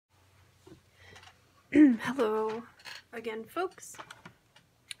Hello again, folks.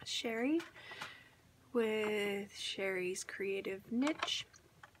 Sherry with Sherry's Creative Niche,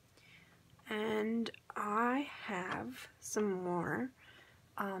 and I have some more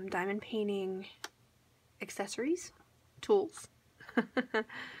diamond painting accessories, tools to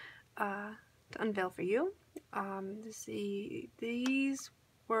unveil for you. These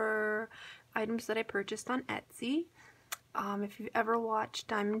were items that I purchased on Etsy. If you've ever watched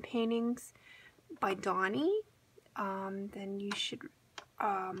diamond paintings by Doni, then you should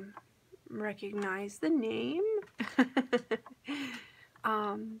recognize the name.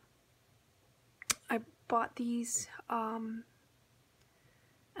 I bought these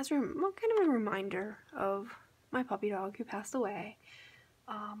as kind of a reminder of my puppy dog who passed away.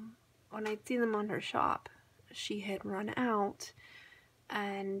 When I'd seen them on her shop, she had run out,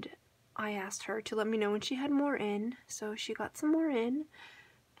 and I asked her to let me know when she had more in, so she got some more in,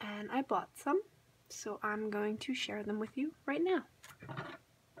 and I bought some. So I'm going to share them with you right now.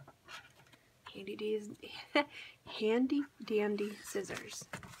 Handy dandy scissors.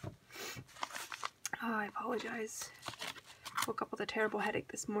 Oh, I apologize. Woke up with a terrible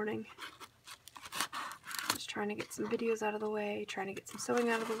headache this morning. Just trying to get some videos out of the way, trying to get some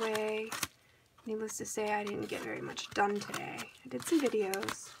sewing out of the way. Needless to say, I didn't get very much done today. I did some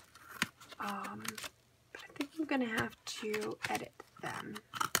videos, but I think I'm gonna have to edit them.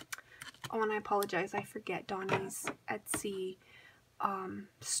 Oh, and I apologize, I forget Doni's Etsy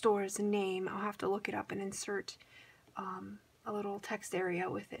store's name. I'll have to look it up and insert a little text area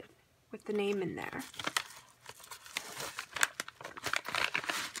with it, with the name in there.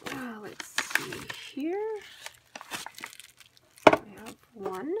 Let's see here. We have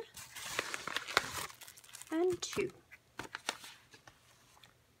 1 and 2.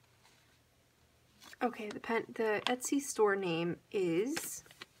 Okay, the Etsy store name is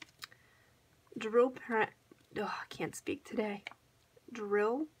I can't speak today.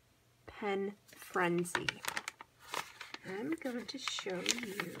 Drill Pen Frenzy. I'm going to show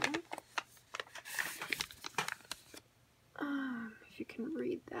you if you can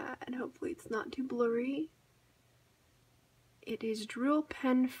read that, and hopefully it's not too blurry. It is Drill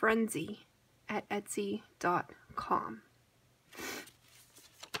Pen Frenzy at Etsy.com.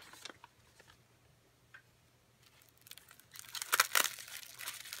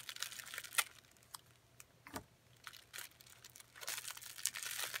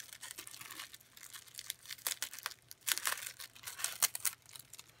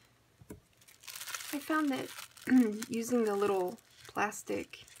 I found that using the little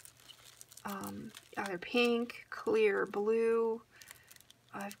plastic, either pink, clear, blue,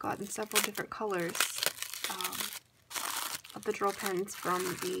 I've gotten several different colors of the drill pens from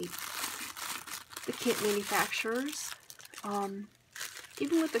the kit manufacturers.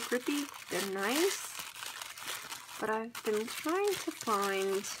 Even with the grippy, they're nice, but I've been trying to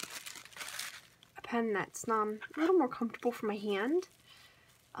find a pen that's a little more comfortable for my hand.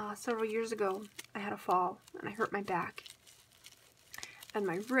 Several years ago, I had a fall and I hurt my back and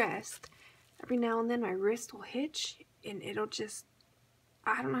my wrist. Every now and then my wrist will hitch and it'll just,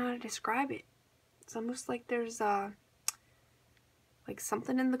 I don't know how to describe it. It's almost like there's like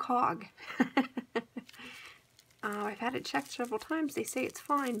something in the cog. I've had it checked several times. They say it's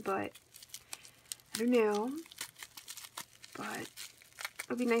fine, but I don't know. But it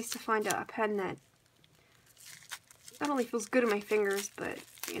would be nice to find a pen that not only feels good in my fingers, but,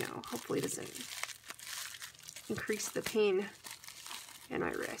 you know, hopefully doesn't increase the pain in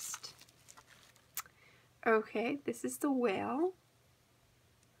my wrist. Okay, this is the whale.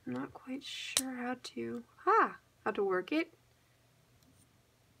 I'm not quite sure how to work it.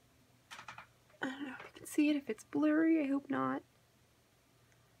 I don't know if you can see it, if it's blurry, I hope not.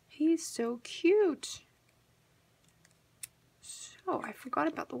 He's so cute. So, I forgot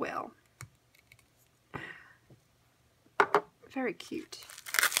about the whale. Very cute.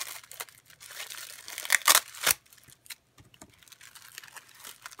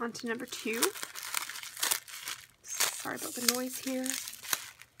 On to number 2. Sorry about the noise here.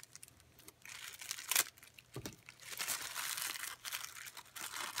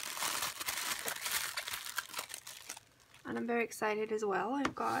 And I'm very excited as well.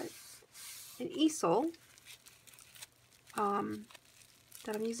 I've got an easel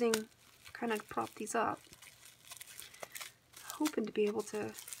that I'm using to kind of prop these up. Hoping to be able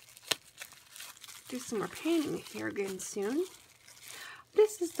to do some more painting here again soon.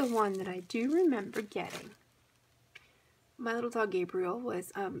 This is the one that I do remember getting. My little dog Gabriel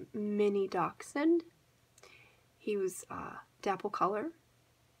was a mini dachshund. He was dapple color,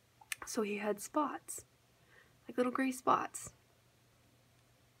 so he had spots, like little gray spots.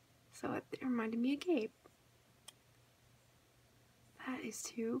 So it reminded me of Gabe. That is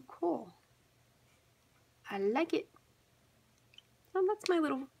too cool. I like it. So that's my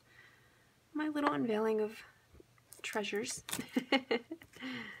little unveiling of treasures.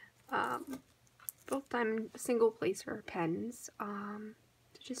 Both time single placer pens. They're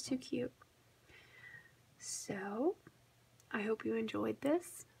just too cute. So I hope you enjoyed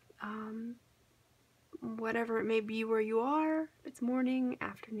this. Whatever it may be where you are, if it's morning,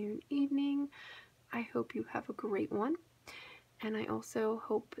 afternoon, evening, I hope you have a great one. And I also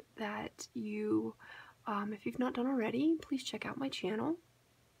hope that you, if you've not done already, please check out my channel.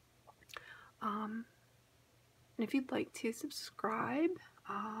 And if you'd like to subscribe,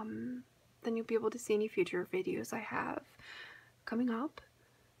 then you'll be able to see any future videos I have coming up.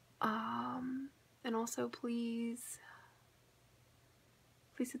 And also please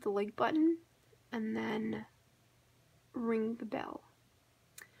hit the like button and then ring the bell.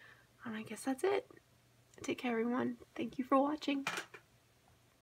 And I guess that's it. Take care, everyone. Thank you for watching.